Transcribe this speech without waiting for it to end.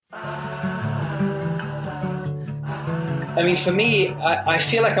I mean, for me, I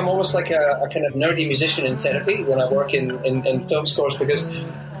feel like I'm almost like a kind of nerdy musician in therapy when I work in film scores, because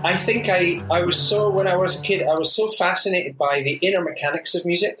I think I was so, when I was a kid, I was so fascinated by the inner mechanics of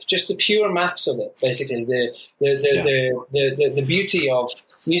music, just the pure maths of it, basically, the beauty of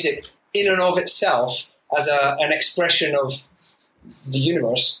music in and of itself as an expression of the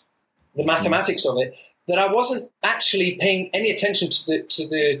universe, the mathematics of it, that I wasn't actually paying any attention to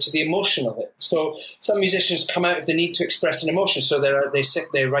the emotion of it. So some musicians come out of the need to express an emotion. So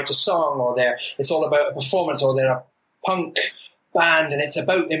they write a song, or it's all about a performance, or they're a punk band and it's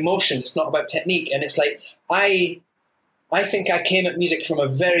about emotion. It's not about technique. And it's like, I think I came at music from a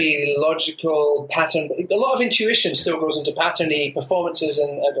very logical pattern. A lot of intuition still goes into patterny performances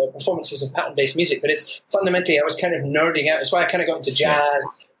and performances of pattern-based music, but it's fundamentally, I was kind of nerding out. That's why I kind of got into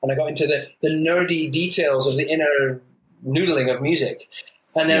jazz, and I got into the nerdy details of the inner noodling of music.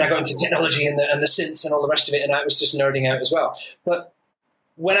 And then I got into technology and the synths and all the rest of it, and I was just nerding out as well. But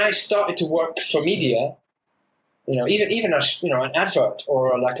when I started to work for media, even an advert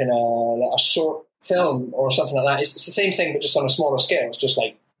or like a short film or something like that, it's the same thing, but just on a smaller scale. It's just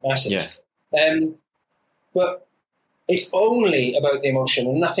like massive. Yeah. But it's only about the emotion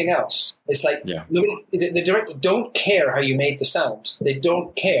and nothing else. It's like the director don't care how you made the sound. They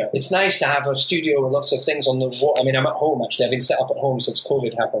don't care. It's nice to have a studio with lots of things on the wall. I mean, I'm at home actually. I've been set up at home since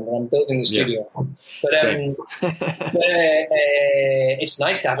COVID happened, and I'm building the studio. But it's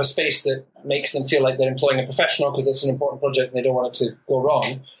nice to have a space that makes them feel like they're employing a professional, because it's an important project and they don't want it to go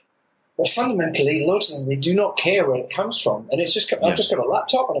wrong. But fundamentally, loads of them, they do not care where it comes from. And it's just, I've just got a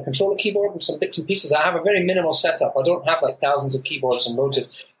laptop and a controller keyboard and some bits and pieces. I have a very minimal setup. I don't have like thousands of keyboards and loads of,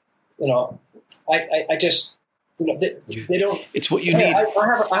 I just, they don't. It's what you need.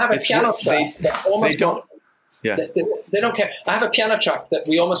 I have a piano track that almost, they don't. Yeah. They don't care. I have a piano track that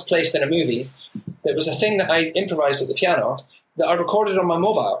we almost placed in a movie. That was a thing that I improvised at the piano that I recorded on my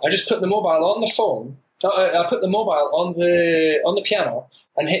mobile. I just put the mobile on the phone. I put the mobile on the piano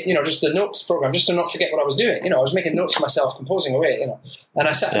and hit, just the notes program, just to not forget what I was doing. I was making notes for myself, composing away, And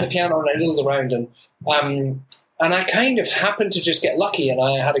I sat at the piano and I noodled around, and I kind of happened to just get lucky, and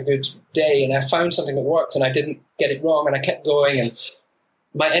I had a good day, and I found something that worked, and I didn't get it wrong, and I kept going, and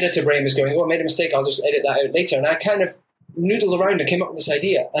my editor brain was going, I made a mistake, I'll just edit that out later. And I kind of noodled around and came up with this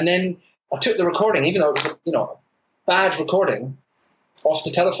idea. And then I took the recording, even though it was a bad recording, off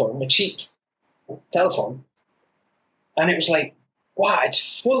the telephone, a cheap telephone, and it was like, wow,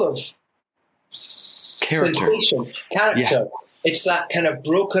 it's full of character. Yeah. It's that kind of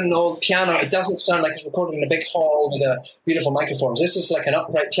broken old piano. Yes. It doesn't sound like it's recorded in a big hall with a beautiful microphones. This is like an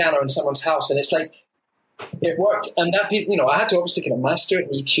upright piano in someone's house, and it's like, it worked. And that, I had to obviously kind of master it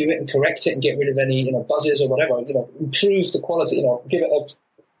and EQ it and correct it and get rid of any, buzzes or whatever, improve the quality, give it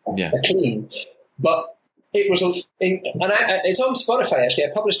a clean. But it was, it's on Spotify actually.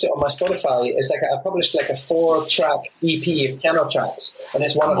 I published it on my Spotify. It's like I published like a 4-track EP of piano tracks, and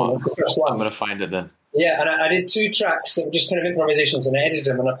it's one of them. It's the first one. I'm going to find it then. Yeah, and I did 2 tracks that were just kind of improvisations, and I edited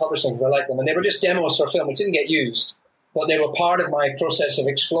them and I published them because I liked them, and they were just demos for film, which didn't get used, but they were part of my process of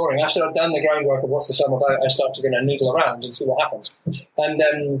exploring. After I'd done the groundwork of what's the film about, I started to noodle around and see what happens,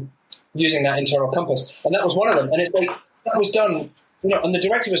 and using that internal compass, and that was one of them. And it's like that was done. And the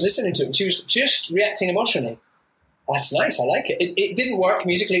director was listening to it, and she was just reacting emotionally. That's nice, I like it. It didn't work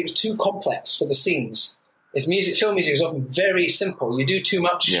musically, it was too complex for the scenes. Film music is often very simple. You do too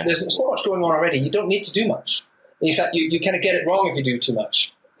much. Yeah. There's so much going on already. You don't need to do much. In fact, you kind of get it wrong if you do too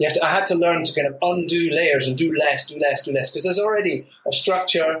much. I had to learn to kind of undo layers and do less, because there's already a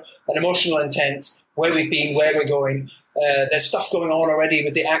structure, an emotional intent, where we've been, where we're going. There's stuff going on already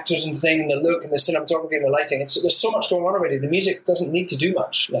with the actors and thing, and the look and the cinematography and the lighting. There's so much going on already. The music doesn't need to do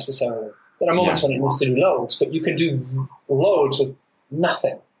much necessarily. There are moments when it needs to do loads, but you can do loads with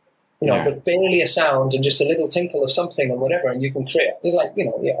nothing. But barely a sound and just a little tinkle of something or whatever, and you can create. Like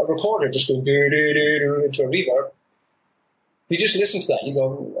a recorder just going do do do do into a reverb. If you just listen to that, you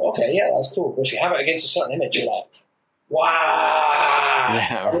go, okay, yeah, that's cool. But if you have it against a certain image, you're like, wow.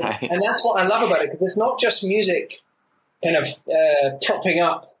 Yeah, right. And that's what I love about it, because it's not just music kind of propping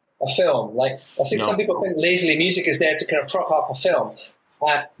up a film. Like, I think some people think lazily music is there to kind of prop up a film.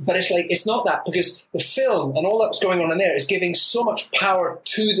 But it's like, it's not that, because the film and all that's going on in there is giving so much power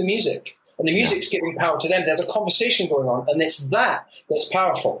to the music, and the music's giving power to them. There's a conversation going on, and it's that's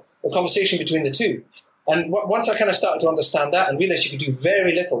powerful, the conversation between the two. And once I kind of started to understand that and realized you could do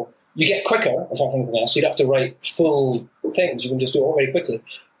very little, you get quicker, if not anything else. You'd have to write full things. You can just do it all very quickly.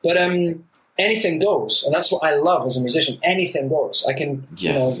 But anything goes, and that's what I love as a musician. Anything goes. I can,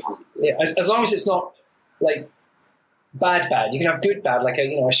 as long as it's not like bad. You can have good bad, like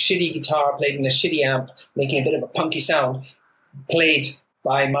a shitty guitar played in a shitty amp, making a bit of a punky sound, played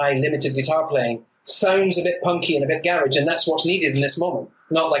by my limited guitar playing, sounds a bit punky and a bit garage, and that's what's needed in this moment.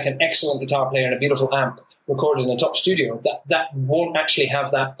 Not like an excellent guitar player and a beautiful amp recorded in a top studio. That won't actually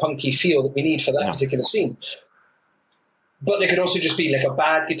have that punky feel that we need for that particular scene. But it could also just be like a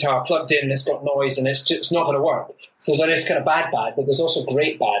bad guitar plugged in, it's got noise, and it's just not going to work. So there is kind of bad, but there's also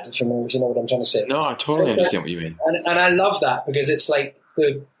great bad, if you know what I'm trying to say. No, I totally understand what you mean. And I love that, because it's like,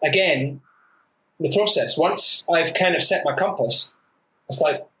 the process. Once I've kind of set my compass, it's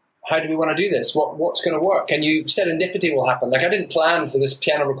like, how do we want to do this? What's going to work? And serendipity will happen. Like, I didn't plan for this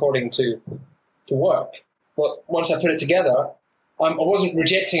piano recording to work. But once I put it together, I wasn't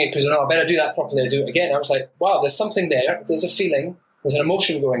rejecting it because, I better do that properly, I do it again. I was like, wow, there's something there. There's a feeling. There's an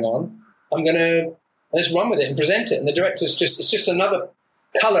emotion going on. Let's run with it and present it. And the director's it's just another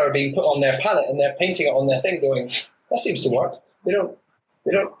color being put on their palette, and they're painting it on their thing going, that seems to work. They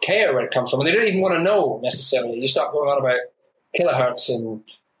don't care where it comes from. And they don't even want to know necessarily. You start going on about kilohertz and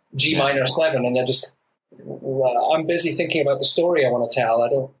G minor 7, and they're just, I'm busy thinking about the story I want to tell. I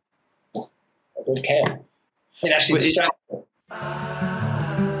don't care. It actually distracts me.